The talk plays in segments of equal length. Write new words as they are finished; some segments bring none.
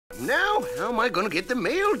Now, how am I going to get the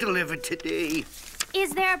mail delivered today?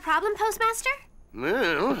 Is there a problem, Postmaster?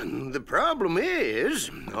 Well, the problem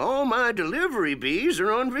is, all my delivery bees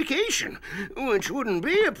are on vacation, which wouldn't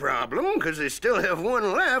be a problem because they still have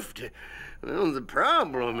one left. Well, the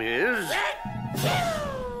problem is...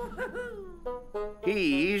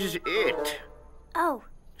 he's it. Oh.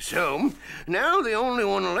 So, now the only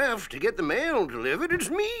one left to get the mail delivered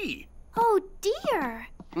is me. Oh, dear.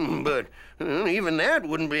 But even that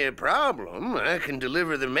wouldn't be a problem. I can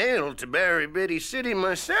deliver the mail to Berry Bitty City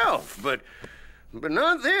myself, but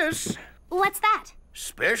not this. What's that?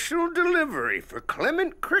 Special delivery for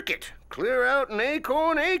Clement Cricket. Clear out in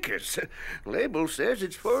Acorn Acres. Label says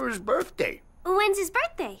it's for his birthday. When's his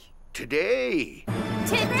birthday? Today.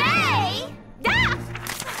 Today? Ah!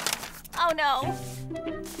 Oh, no.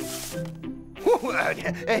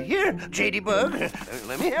 Here, J.D. Bug.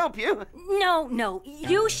 Let me help you. No.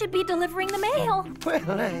 You should be delivering the mail.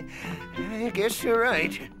 Well, I guess you're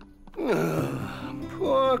right. Oh,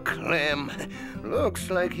 poor Clem.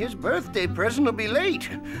 Looks like his birthday present will be late.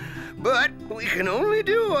 But we can only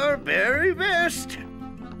do our very best.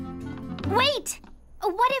 Wait!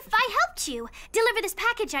 What if I helped you? Deliver this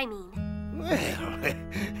package, I mean. Well,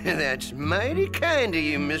 that's mighty kind of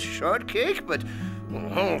you, Miss Shortcake, but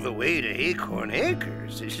all the way to Acorn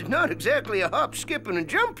Acres is not exactly a hop, skip, and a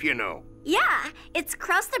jump, you know. Yeah, it's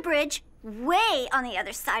across the bridge, way on the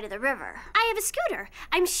other side of the river. I have a scooter.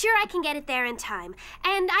 I'm sure I can get it there in time.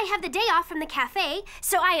 And I have the day off from the cafe,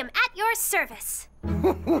 so I am at your service.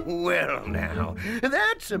 Well, now,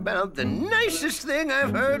 that's about the nicest thing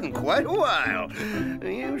I've heard in quite a while.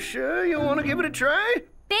 Are you sure you want to give it a try?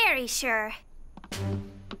 Very sure.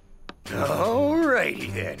 All righty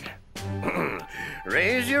then.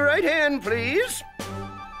 Raise your right hand, please.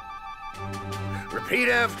 Repeat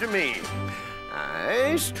after me.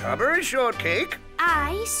 I, Strawberry Shortcake.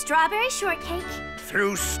 I, Strawberry Shortcake.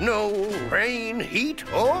 Through snow, rain, heat,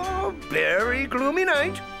 or very gloomy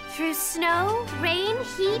night. Through snow, rain,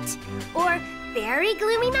 heat, or very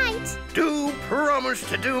gloomy night. Do promise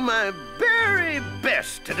to do my very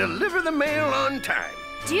best to deliver the mail on time.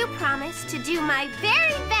 Do promise to do my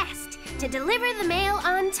very best to deliver the mail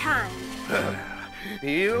on time.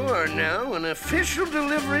 You are now an official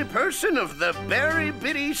delivery person of the Berry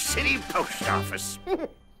Bitty City Post Office.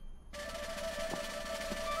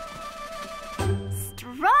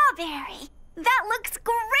 Strawberry, that looks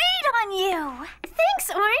great on you.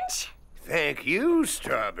 Thanks, Orange. Thank you,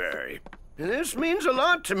 Strawberry. This means a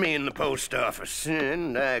lot to me in the post office,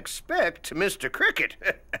 and I expect Mr. Cricket.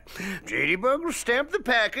 J.D. Bug will stamp the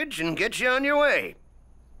package and get you on your way.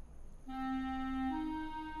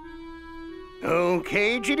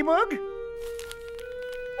 Okay, J.D. Bug?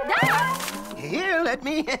 Ah! Here, let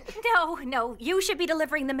me... No, you should be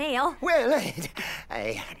delivering the mail. Well,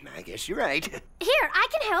 I guess you're right. Here, I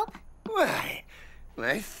can help. Why,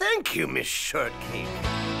 thank you, Miss Shortcake.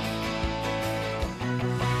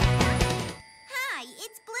 Hi,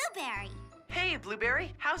 it's Blueberry. Hey,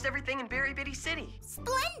 Blueberry. How's everything in Berry Bitty City?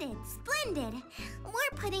 Splendid.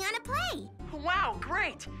 We're putting on a play. Wow,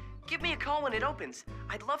 great. Give me a call when it opens.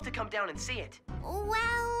 I'd love to come down and see it. Well,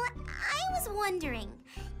 I was wondering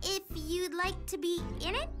if you'd like to be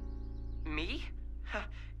in it? Me?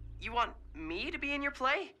 You want me to be in your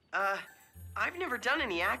play? I've never done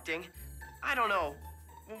any acting. I don't know.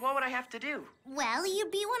 What would I have to do? Well, you'd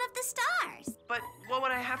be one of the stars. But what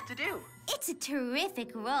would I have to do? It's a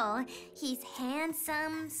terrific role. He's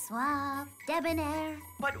handsome, suave, debonair.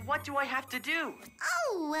 But what do I have to do?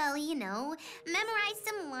 Oh, well, you know, memorize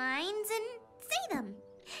some lines and say them.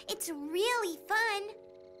 It's really fun.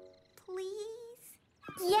 Please?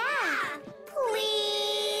 Yeah,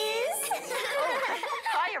 please. Oh,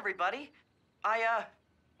 hi, everybody.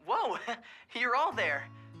 Whoa, you're all there.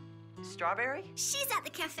 Strawberry? She's at the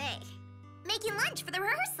cafe, making lunch for the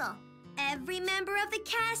rehearsal. Every member of the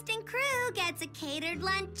cast and crew gets a catered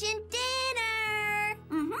lunch and dinner.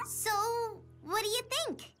 So, what do you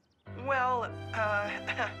think? Well,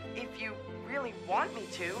 if you really want me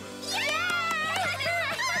to. Yeah!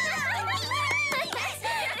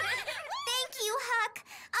 Thank you, Huck.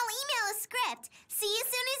 I'll email a script. See you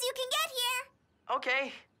soon as you can get here.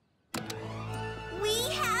 Okay. We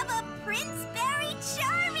have a Prince Berry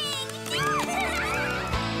Charming!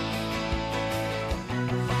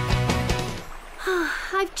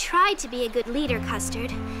 I've tried to be a good leader,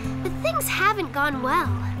 Custard, but things haven't gone well.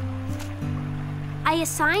 I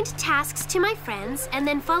assigned tasks to my friends and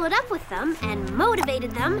then followed up with them and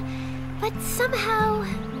motivated them, but somehow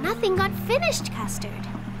nothing got finished, Custard.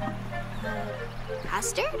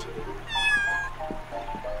 Custard?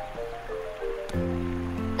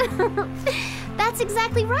 That's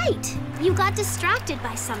exactly right. You got distracted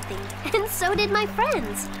by something, and so did my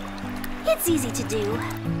friends. It's easy to do.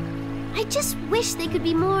 I just wish they could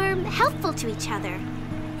be more helpful to each other.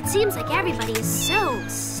 It seems like everybody is so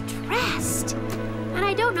stressed. And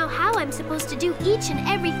I don't know how I'm supposed to do each and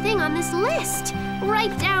everything on this list,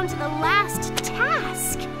 right down to the last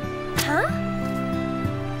task. Huh?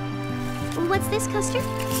 What's this, Custard?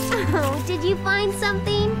 Oh, did you find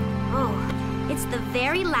something? Oh, it's the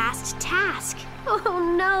very last task. Oh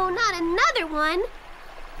no, not another one.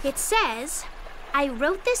 It says, I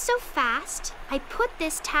wrote this so fast, I put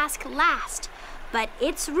this task last. But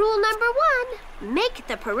it's rule number 1, make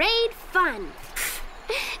the parade fun.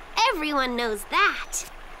 Everyone knows that.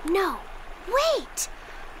 No, wait.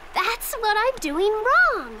 That's what I'm doing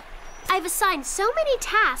wrong. I've assigned so many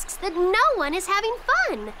tasks that no one is having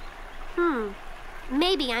fun.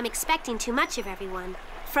 Maybe I'm expecting too much of everyone.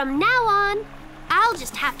 From now on, I'll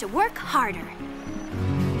just have to work harder.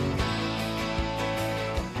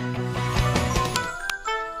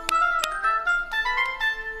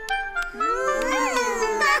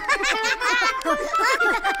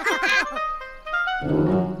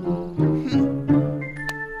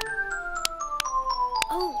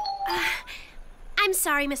 I'm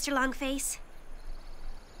sorry, Mr. Longface.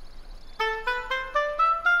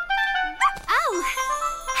 Oh!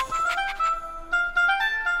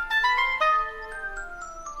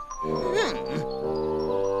 Oh,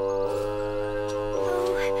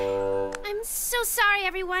 I'm so sorry,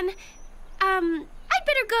 everyone. I'd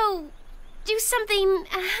better go do something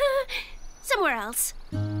somewhere else.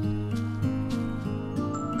 1,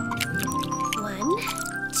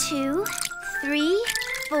 2, 3,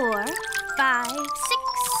 4, 5, 6,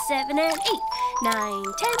 7, and 8, 9,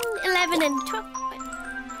 10, 11, and 12.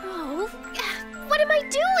 Oh, what am I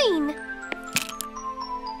doing?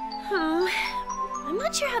 I'm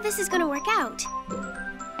not sure how this is going to work out.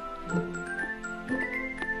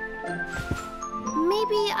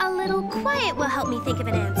 Maybe a little quiet will help me think of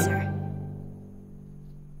an answer.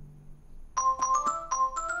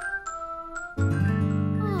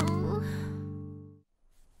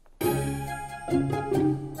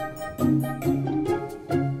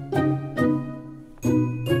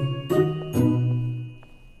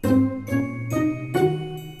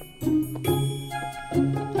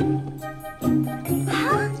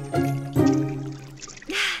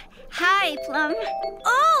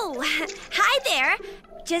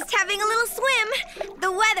 Just having a little swim. The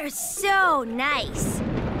weather's so nice.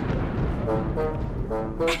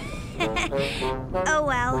 Oh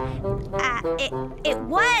well, it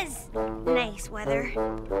was nice weather.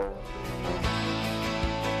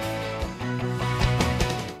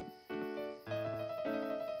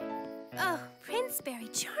 Oh, Prince, very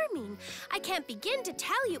charming. I can't begin to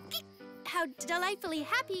tell you how delightfully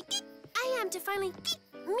happy I am to finally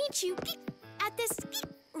meet you at this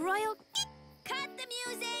royal. Cut the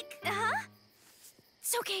music! Huh?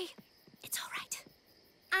 It's okay. It's all right.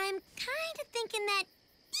 I'm kind of thinking that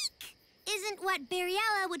eek isn't what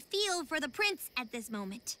Bariella would feel for the prince at this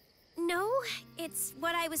moment. No, it's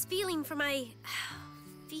what I was feeling for my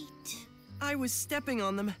feet. I was stepping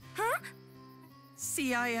on them. Huh?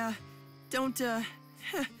 See, I don't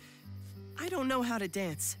I don't know how to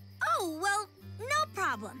dance. Oh, well, no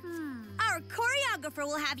problem. Our choreographer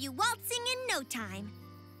will have you waltzing in no time.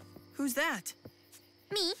 Who's that?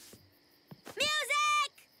 Me.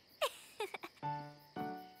 Music!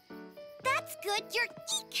 That's good. You're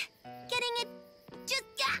getting it just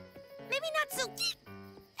maybe not so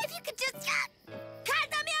if you could just cut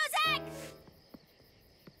the music!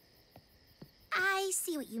 I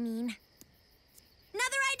see what you mean.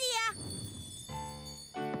 Another idea!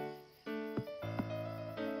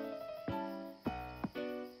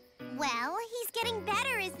 Well, he's getting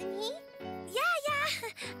better, isn't he? Yeah.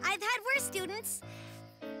 I've had worse students.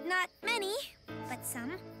 Not many, but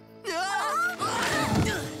some.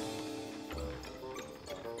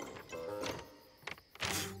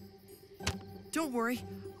 Don't worry.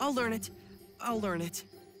 I'll learn it.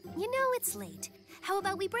 You know it's late. How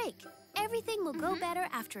about we break? Everything will go better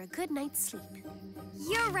after a good night's sleep.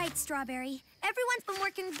 You're right, Strawberry. Everyone's been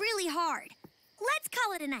working really hard. Let's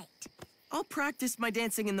call it a night. I'll practice my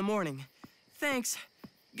dancing in the morning. Thanks.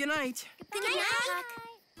 Good night. Good night, Huck.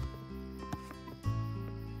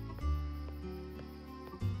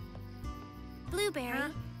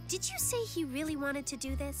 Blueberry, did you say he really wanted to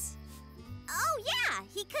do this? Oh, yeah.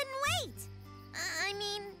 He couldn't wait. I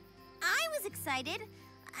mean, I was excited.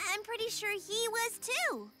 I'm pretty sure he was,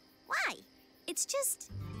 too. Why? It's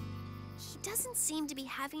just... he doesn't seem to be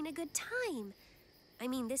having a good time. I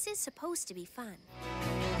mean, this is supposed to be fun.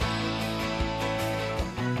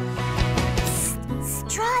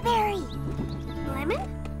 Strawberry! Lemon?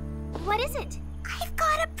 What is it? I've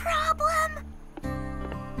got a problem!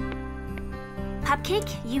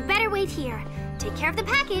 Cupcake, you better wait here. Take care of the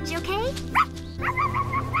package, okay?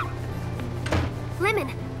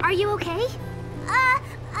 Lemon, are you okay?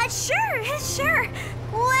 Sure.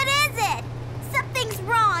 What is it? Something's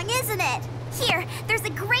wrong, isn't it? Here, there's a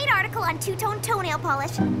great article on two-tone toenail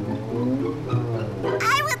polish. I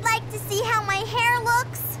would like to see how my hair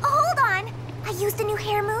looks. Oh, hold on. I used a new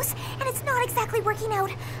hair mousse, and it's not exactly working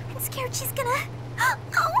out. I'm scared she's gonna...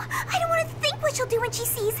 Oh, I don't want to think what she'll do when she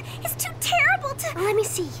sees. It's too terrible to... Let me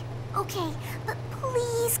see. Okay, but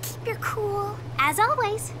please keep your cool. As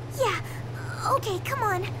always. Yeah, okay, come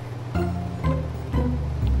on.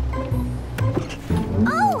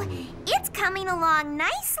 Oh, it's coming along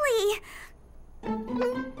nicely.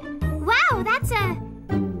 Wow, that's a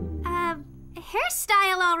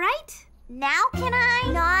hairstyle, all right. Now can I?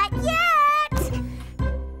 Not yet.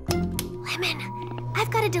 Lemon, I've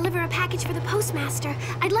got to deliver a package for the postmaster.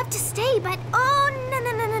 I'd love to stay, but... Oh,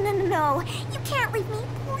 no. You can't leave me.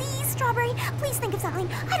 Please, Strawberry. Please think of something.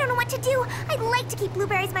 I don't know what to do. I'd like to keep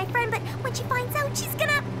Blueberry as my friend, but when she finds out, she's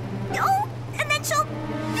gonna... Oh, and then she'll...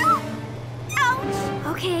 Oh. Ouch.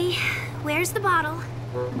 Okay, where's the bottle?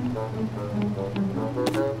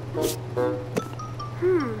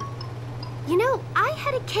 You know, I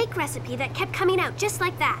had a cake recipe that kept coming out just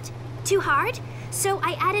like that. Too hard? So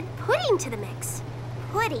I added pudding to the mix.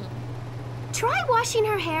 Pudding? Try washing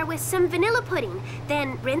her hair with some vanilla pudding,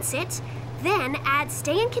 then rinse it, then add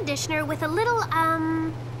stay-in conditioner with a little,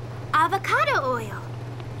 avocado oil.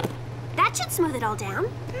 That should smooth it all down.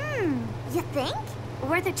 You think?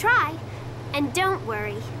 Worth a try. And don't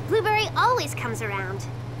worry, Blueberry always comes around.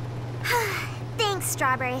 Thanks,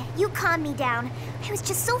 Strawberry. You calmed me down. I was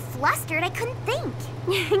just so flustered I couldn't think.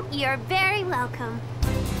 You're very welcome.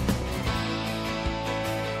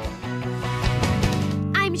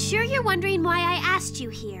 I'm sure you're wondering why I asked you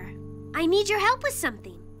here. I need your help with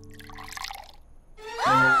something.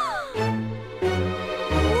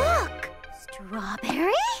 Look!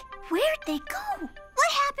 Strawberry? Where'd they go?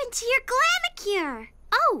 What happened to your Glamacure?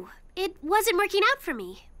 Oh, it wasn't working out for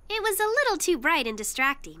me. It was a little too bright and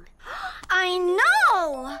distracting. I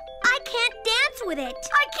know! I can't dance with it.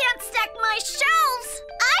 I can't stack my shelves.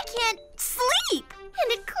 I can't sleep.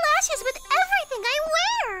 And it clashes with everything I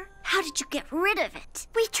wear. How did you get rid of it?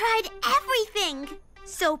 We tried everything.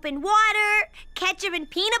 Soap and water, ketchup and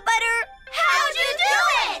peanut butter. How'd you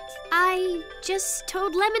do it? I just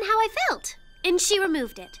told Lemon how I felt, and she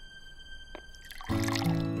removed it.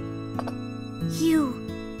 You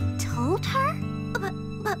told her?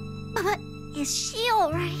 But is she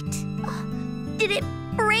all right? Did it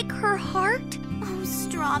break her heart? Oh,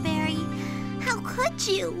 Strawberry, how could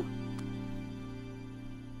you?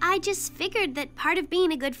 I just figured that part of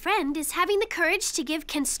being a good friend is having the courage to give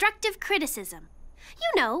constructive criticism.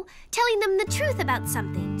 You know, telling them the truth about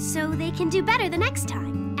something so they can do better the next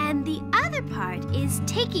time. And the other part is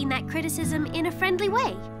taking that criticism in a friendly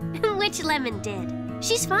way, which Lemon did.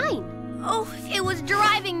 She's fine. Oh, it was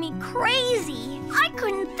driving me crazy. I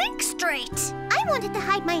couldn't think straight. I wanted to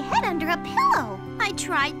hide my head under a pillow. I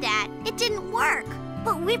tried that. It didn't work.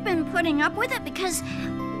 But we've been putting up with it because,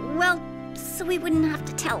 well, so we wouldn't have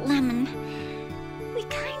to tell Lemon. We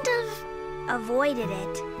kind of avoided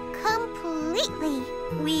it. Completely.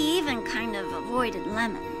 We even kind of avoided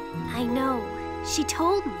Lemon. I know. She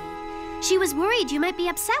told me. She was worried you might be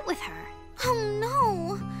upset with her. Oh,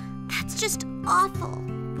 no. That's just awful.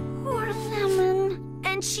 Poor Lemon.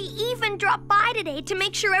 And she even dropped by today to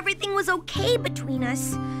make sure everything was okay between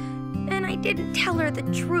us. And I didn't tell her the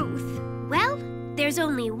truth. Well, there's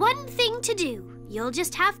only one thing to do. You'll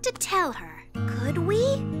just have to tell her. Could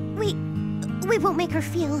we? We won't make her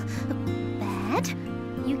feel bad?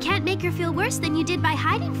 You can't make her feel worse than you did by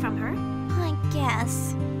hiding from her. I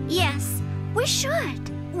guess. Yes, we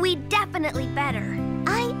should. We definitely better.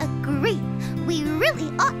 I agree. We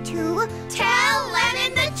really ought to tell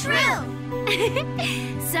Lemon the truth.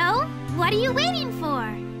 So, what are you waiting for?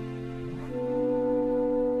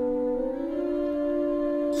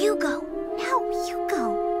 You go. No, you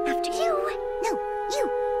go. After you. No, you.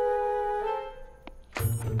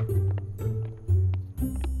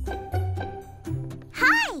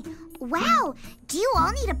 Hi! Wow, do you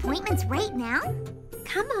all need appointments right now?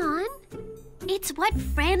 Come on. It's what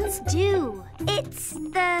friends do. It's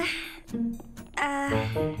the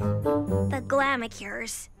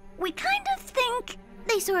Glamacures. We kind of think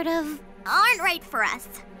they sort of aren't right for us.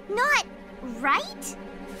 Not right?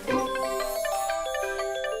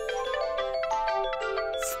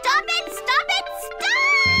 Stop it! Stop it!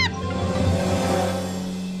 Stop!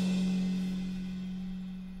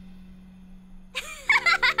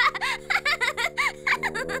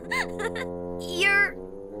 You're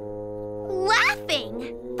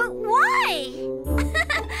laughing. But why?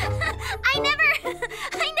 I never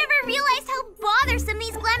realized how bothersome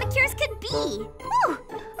these glamacures could be. Ooh,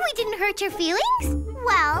 we didn't hurt your feelings?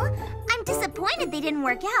 Well, I'm disappointed they didn't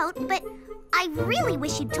work out, but I really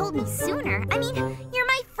wish you'd told me sooner. I mean, you're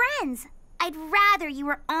my friends. I'd rather you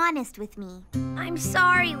were honest with me. I'm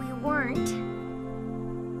sorry we weren't.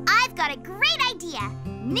 I've got a great idea.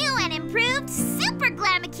 New and improved Super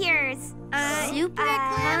Glamacures. Super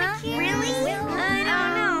Glamacures? Really? I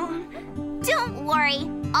don't know. Don't worry.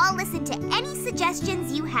 I'll listen to any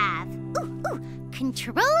suggestions you have. Ooh,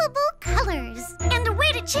 controllable colors. And a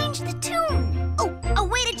way to change the tune. Oh, a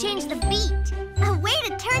way to change the beat. A way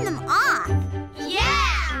to turn them off.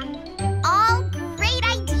 Yeah! All great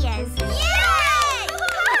ideas. Yay!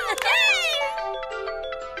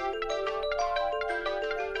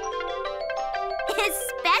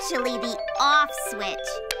 Especially the off switch.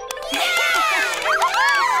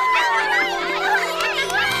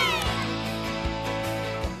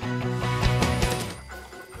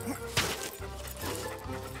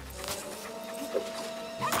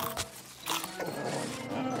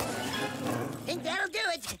 Think that'll do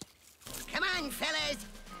it. Come on, fellas.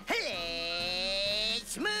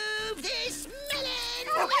 Let's move this melon.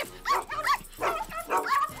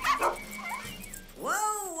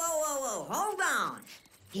 Whoa. Hold on.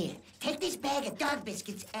 Here, take this bag of dog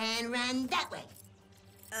biscuits and run that way.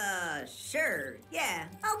 Sure. Yeah,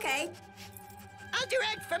 okay. I'll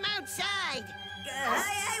direct from outside.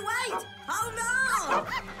 Hey, wait! Hold on!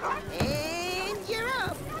 And you're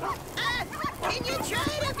off. Can you try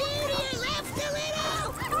to veer to your left a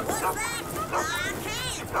little? What's that? I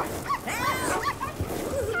can't! Help!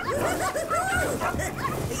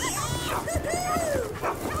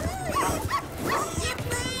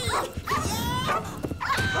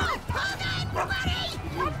 Hold on, buddy!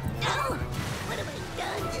 No! What have I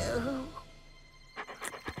done?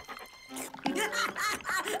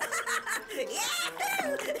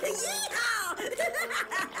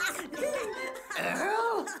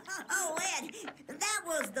 Earl? Oh, Ed, that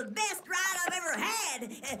was the best ride I've ever had.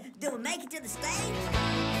 Do we make it to the stage?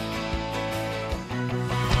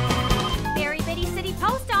 Berry Bitty City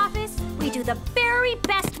Post Office. We do the very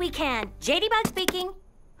best we can. JD Bug speaking.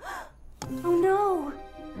 Oh, no.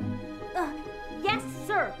 Yes,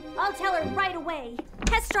 sir. I'll tell her right away.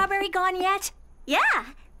 Has Strawberry gone yet? Yeah.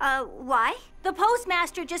 Why? The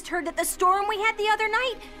postmaster just heard that the storm we had the other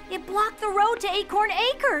night, it blocked the road to Acorn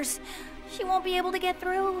Acres. She won't be able to get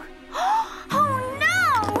through. Oh,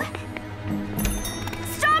 no!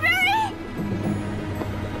 Strawberry!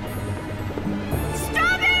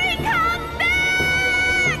 Strawberry, come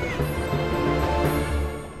back!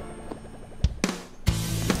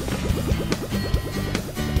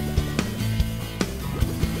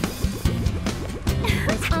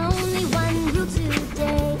 There's only one rule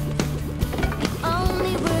today. The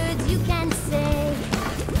only words you can say.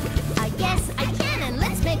 I guess I can, and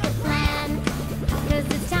let's make a plan. 'Cause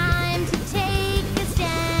it's time to take a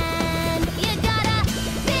stand. You gotta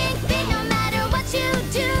think big no matter what you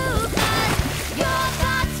do. 'Cause your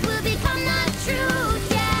thoughts will become the truth,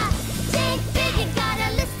 yeah. Think big, you gotta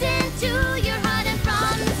listen to your heart, and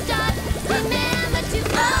from the start, remember to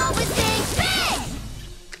always think big.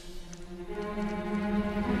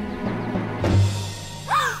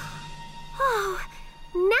 Oh,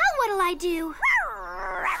 now what'll I do?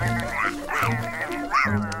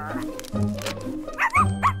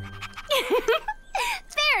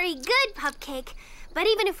 Very good, Pupcake. But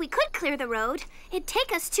even if we could clear the road, it'd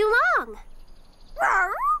take us too long.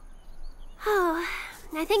 Oh,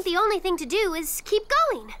 I think the only thing to do is keep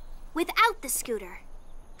going without the scooter.